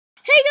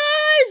Hey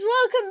guys,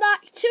 welcome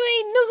back to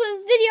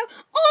another video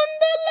on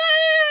the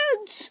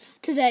Loads!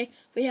 Today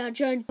we are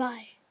joined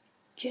by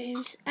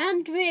James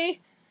and me,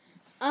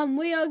 and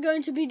we are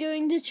going to be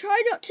doing the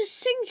Try Not to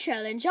Sing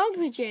challenge, aren't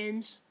we,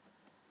 James?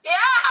 Yeah!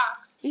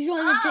 He's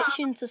got an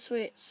addiction to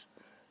sweets.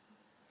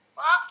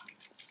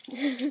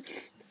 What?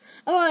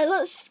 Alright,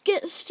 let's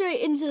get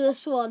straight into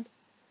this one.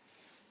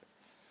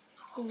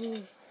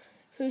 Ooh.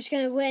 Who's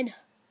going to win?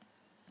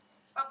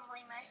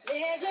 Probably me.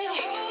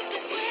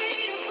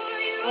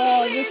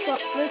 Oh, this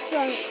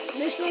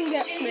one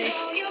gets me.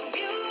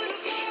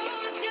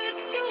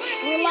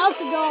 We're allowed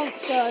to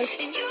dance though,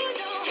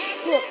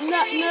 but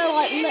no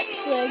like lip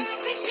sync.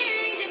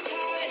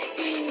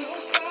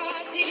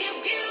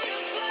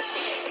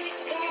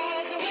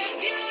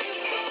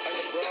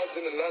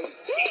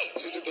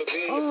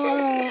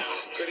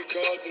 Credit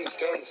cards and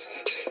scams,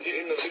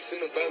 hitting the licks in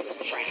the van,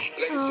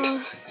 legacies,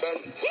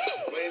 family,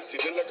 my NC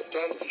look like a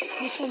panda,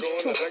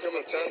 going out like a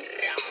Montana,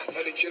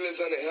 honey killers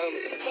on the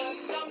helmets.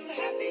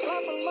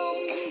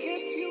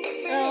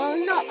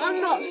 I'm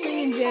not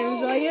singing,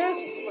 James, are you?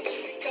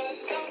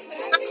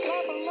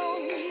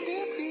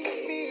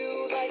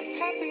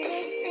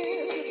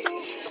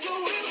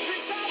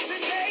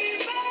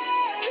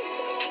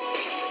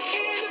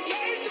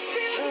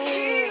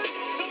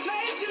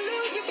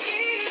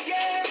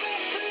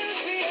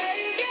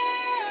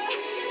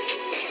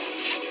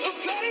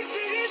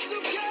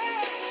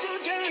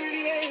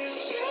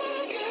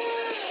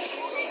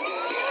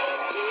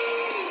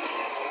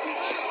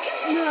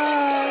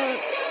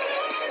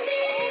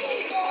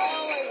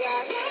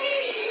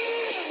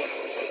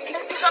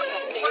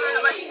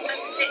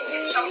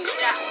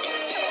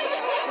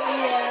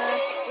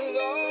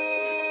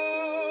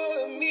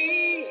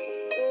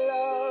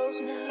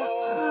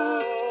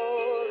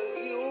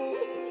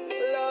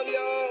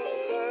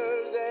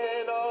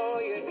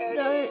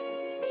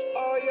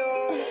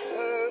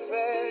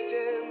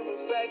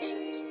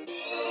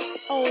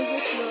 Oh, is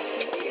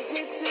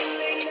this not?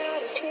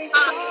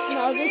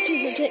 No, this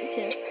is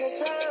addictive.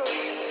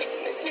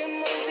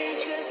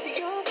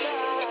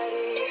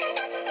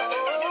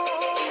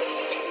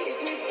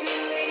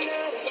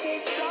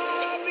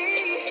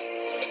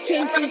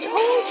 James'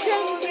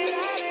 ocean.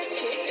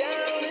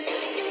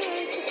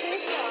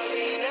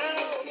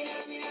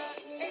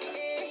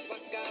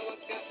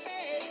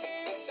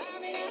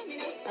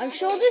 I'm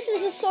sure this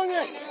is a song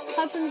that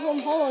happens on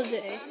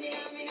holiday.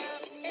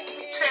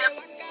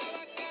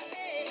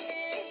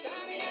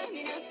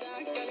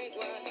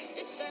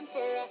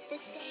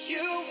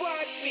 You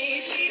watch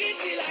me beat it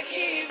till I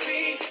can't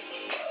breathe.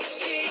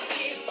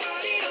 Shaking,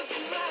 falling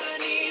onto my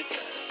knees.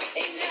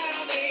 And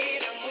now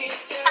that I'm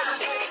without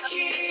your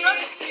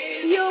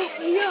kisses. Your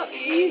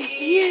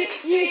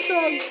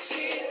song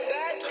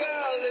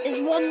is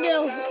 1-0.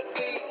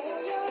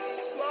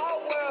 Small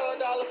world,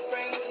 all the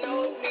friends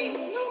know me.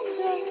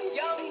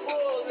 Young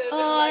bull,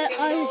 Oh,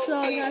 I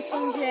saw that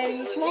song,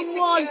 James.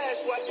 1-1.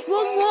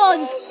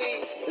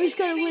 1-1. Who's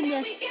going to win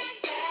this?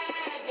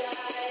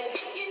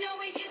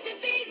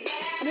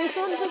 This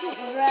one doesn't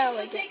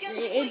really get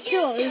me. It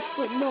does,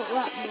 but not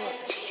that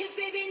much.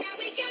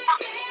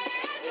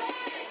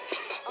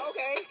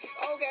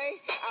 Okay,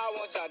 I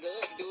want y'all to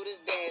do this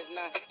dance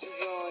now.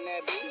 Juju on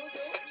that beat,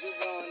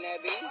 Juju on that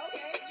beat,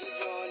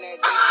 Juju on that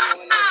beat,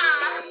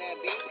 Juju on that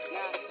beat.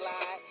 Now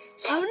slide.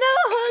 I've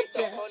never heard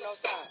this. Don't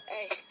stop,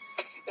 hey,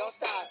 don't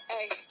stop,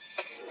 hey,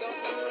 don't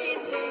stop.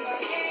 It's in my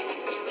head,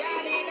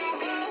 darling, I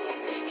hope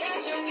that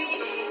you'll be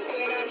here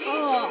when I need you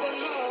the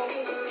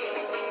most.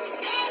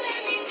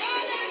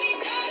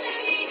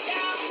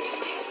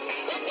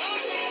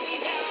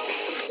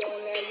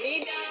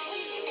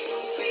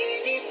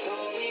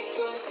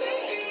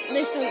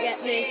 This will get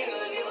me.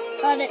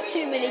 Heard it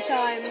too many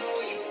times.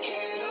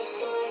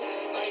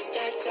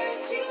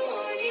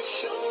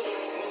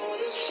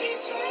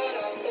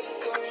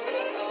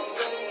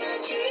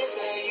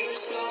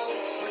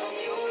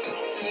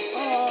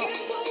 Oh.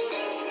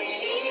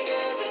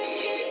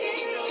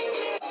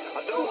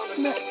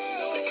 No.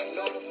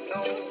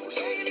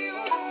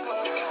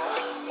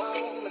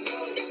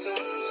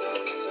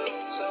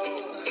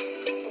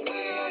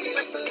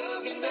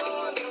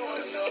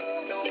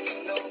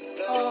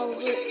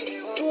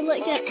 Will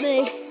it get me?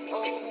 I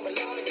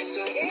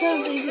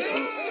don't think it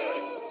will.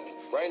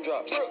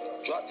 Raindrop,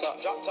 drop top,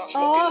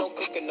 Oh.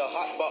 cooking the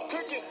hot pot.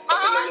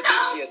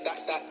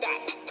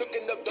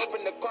 Cooking up dope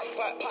in the crock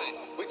pot.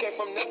 We came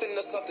from nothing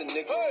to something,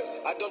 nigga.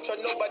 I don't try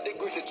nobody,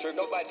 grip the trick.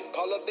 Nobody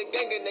call up the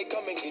gang and they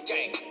come and get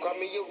gang. Cry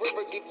me a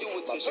river, give you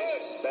a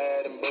tissue.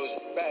 Bad and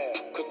bullshit,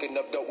 bad. Cooking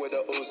up dope with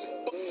a Uzi.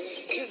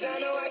 Cause I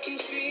know I can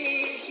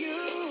treat you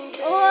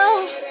better.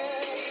 Oh.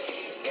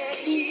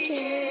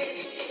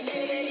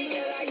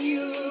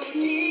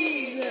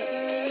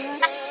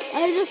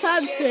 I just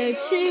had to.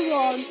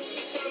 2-1.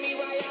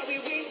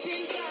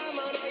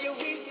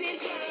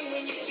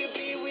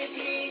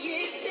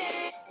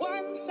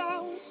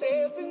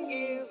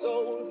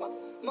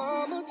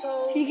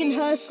 You can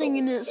hear her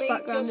singing in its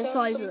background, it's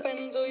Isaac.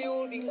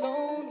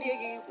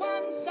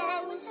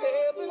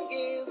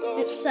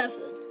 It's 7,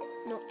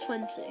 not 12.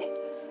 20.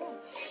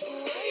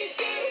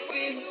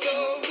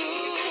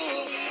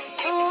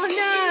 Oh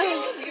no!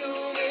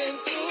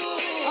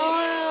 Oh,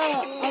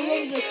 I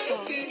love this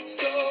song.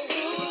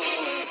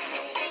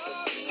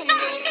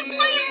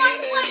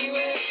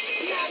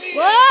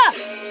 What?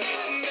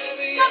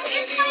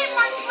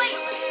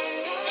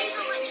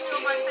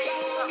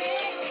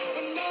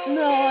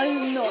 No,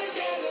 I'm not.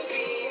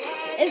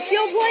 If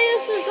your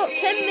playlist has got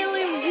 10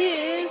 million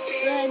views,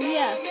 then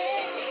yes.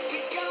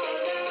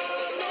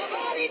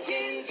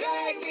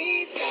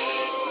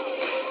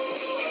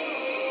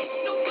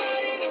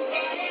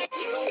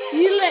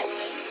 You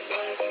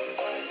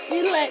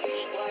licked.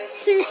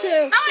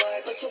 2-2.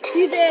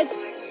 You did.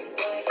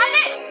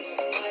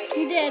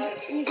 You did.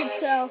 You can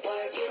tell.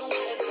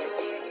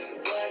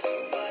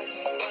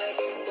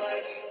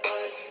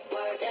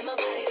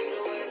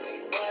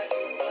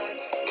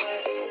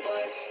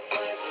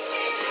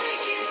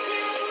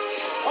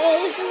 Oh,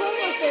 this is one of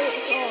my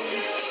favorite songs.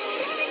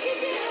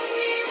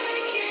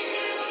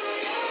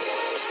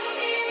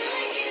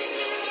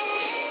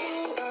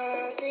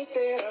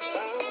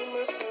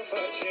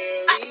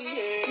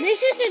 This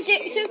is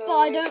addictive,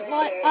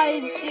 but I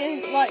do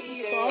like the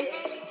song.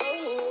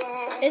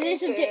 It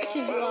is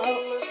addictive though,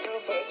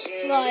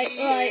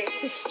 like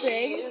to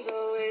sing,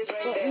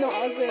 but not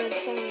a good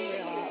song to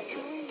like.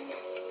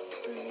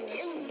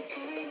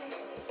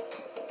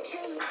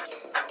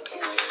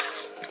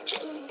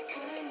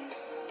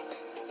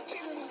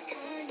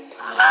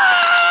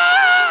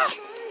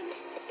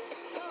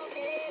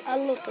 I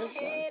love this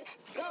one.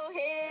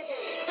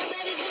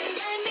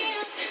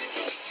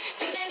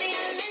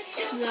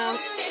 No,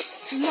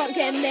 not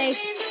getting me.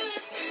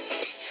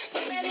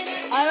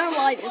 I don't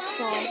like this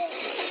song.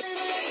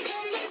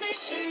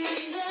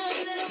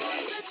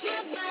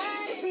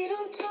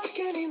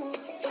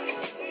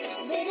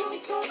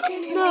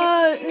 No,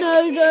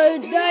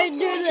 don't do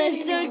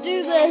this, don't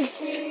do this.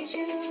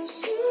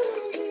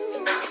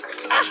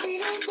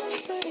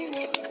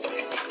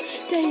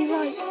 Stay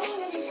right.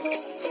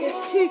 It's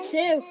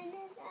 2-2.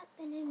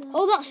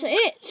 Oh, that's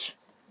it.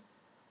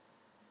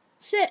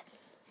 That's it.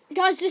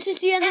 Guys, this is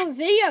the end of the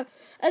video.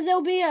 And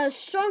there'll be a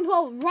strong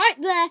poll right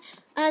there.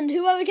 And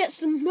whoever gets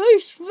the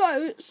most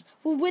votes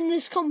will win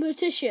this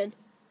competition.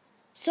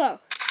 So,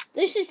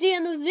 this is the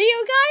end of the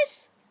video,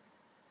 guys.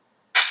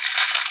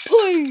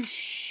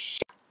 Push.